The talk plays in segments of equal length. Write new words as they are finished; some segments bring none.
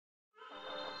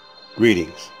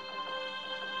Greetings.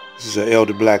 This is an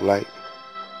Elder Blacklight.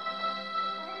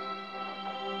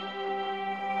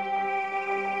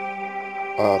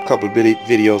 A couple of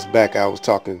videos back, I was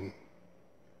talking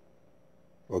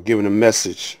or giving a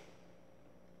message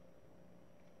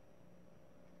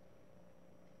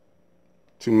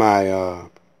to my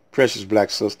precious black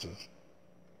sisters.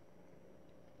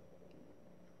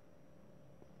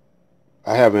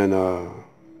 I haven't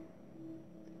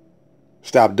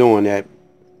stopped doing that,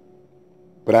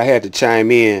 but I had to chime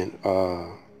in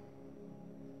on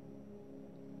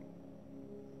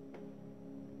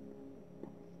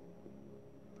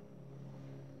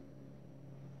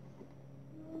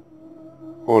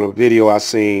a video I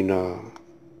seen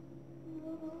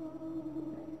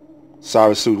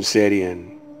Seti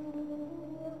and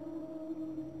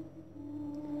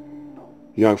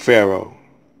young Pharaoh.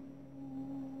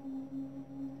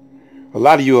 A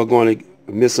lot of you are going to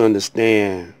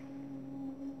misunderstand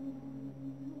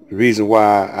the reason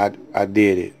why I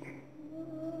did it.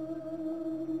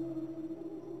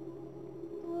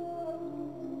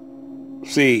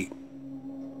 See,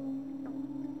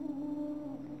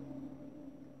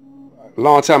 a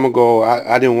long time ago,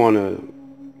 I didn't want to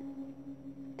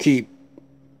keep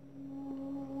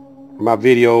my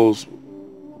videos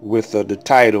with the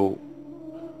title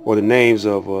or the names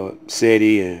of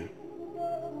Seti and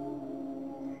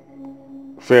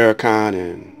Farrakhan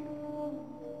and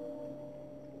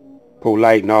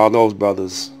Polight and all those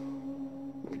brothers,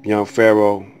 young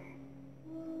Pharaoh.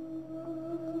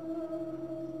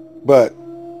 But,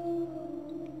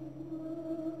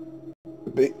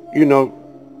 you know,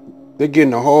 they're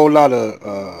getting a whole lot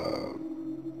of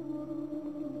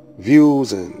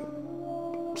views and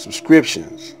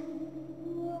subscriptions.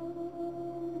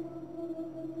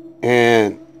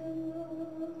 And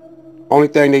only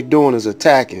thing they doing is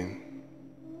attacking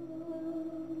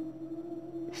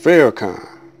Farrakhan.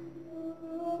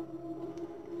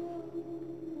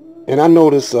 And I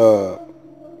notice a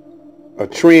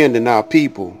trend in our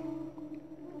people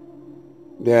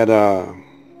that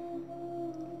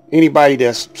anybody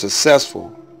that's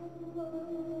successful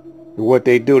in what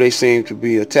they do, they seem to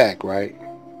be attacked, right?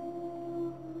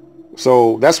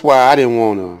 So that's why I didn't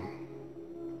want to,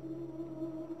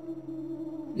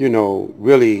 you know,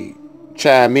 really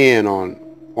chime in on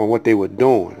what they were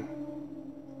doing.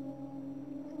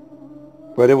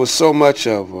 But it was so much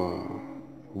of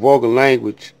vulgar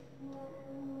language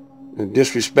and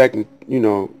disrespecting, you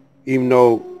know, even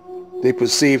though they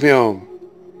perceive him,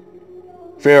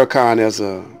 Farrakhan, as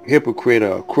a hypocrite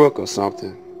or a crook or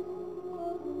something.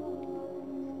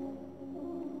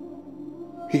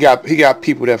 He got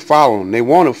people that follow him. They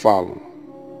want to follow him.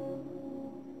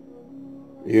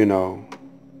 You know,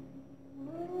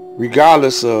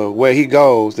 regardless of where he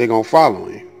goes, they're gonna follow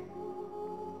him.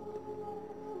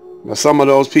 Now, some of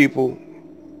those people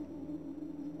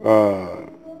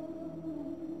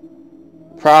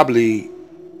probably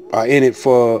are in it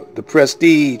for the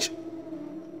prestige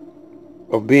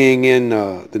of being in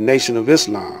the Nation of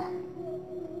Islam.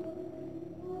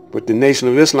 But the Nation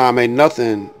of Islam ain't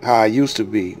nothing how it used to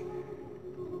be.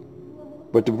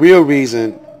 But the real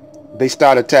reason they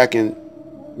started attacking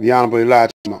the Honorable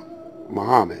Elijah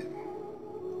Muhammad,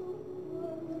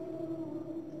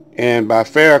 and by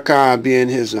Farrakhan being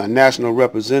his national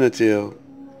representative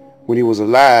when he was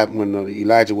alive, when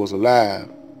Elijah was alive,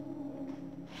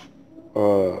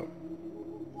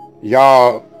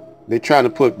 y'all, they trying to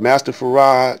put Master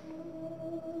Pharaoh,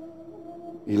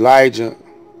 Elijah,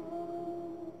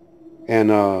 and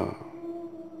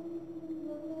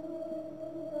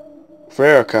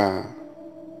Farrakhan,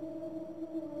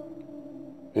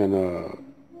 and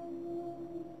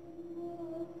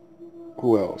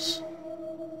who else?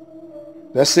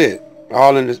 That's it.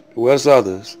 All in the, where's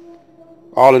others?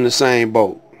 All in the same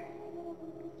boat.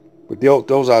 But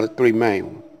those are the three main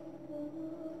ones.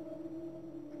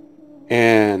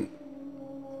 And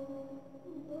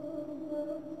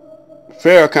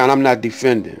Farrakhan, I'm not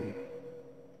defending.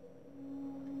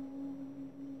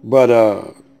 But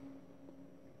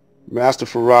Master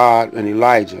Pharaoh and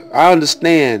Elijah, I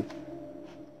understand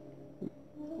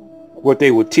what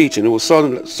they were teaching. It was sort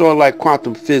of like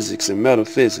quantum physics and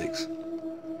metaphysics.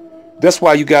 That's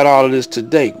why you got all of this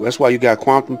today. That's why you got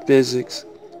quantum physics,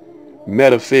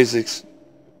 metaphysics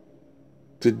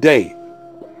today.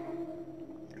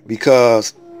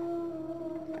 Because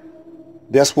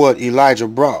that's what Elijah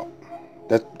brought.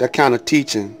 That kind of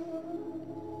teaching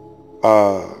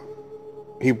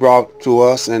he brought to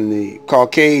us, and the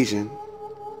Caucasian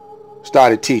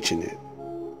started teaching it.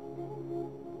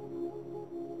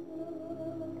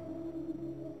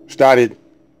 Started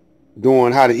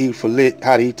doing how to eat to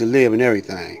live and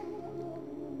everything.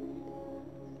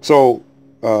 So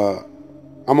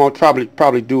I'm gonna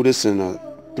probably do this in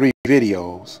 3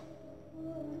 videos,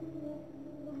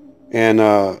 and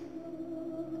I'm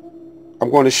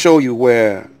going to show you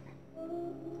where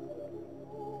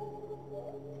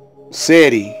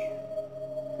Seti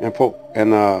and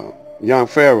young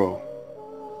Pharaoh.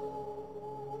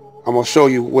 I'm gonna show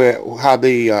you how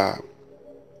they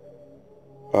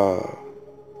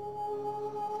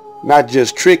not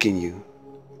just tricking you,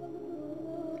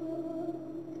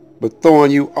 but throwing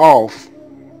you off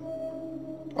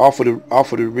of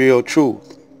the real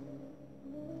truth.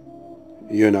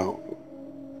 You know,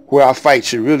 where our fight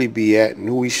should really be at, and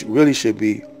who we really should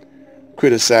be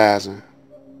criticizing.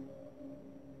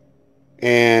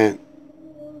 And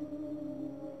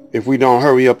if we don't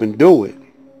hurry up and do it,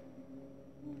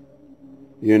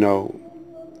 you know,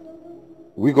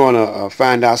 we're gonna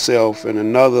find ourselves in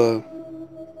another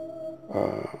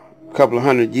couple of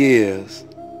 100 years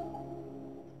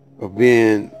of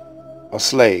being a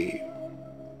slave.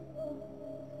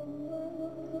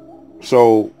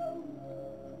 So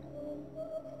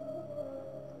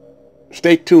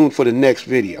stay tuned for the next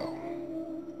video,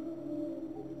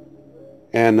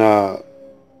 and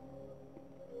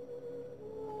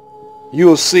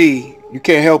you'll see, you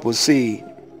can't help but see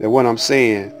that what I'm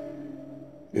saying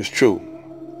is true.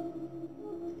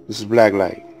 This is Black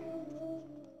Light.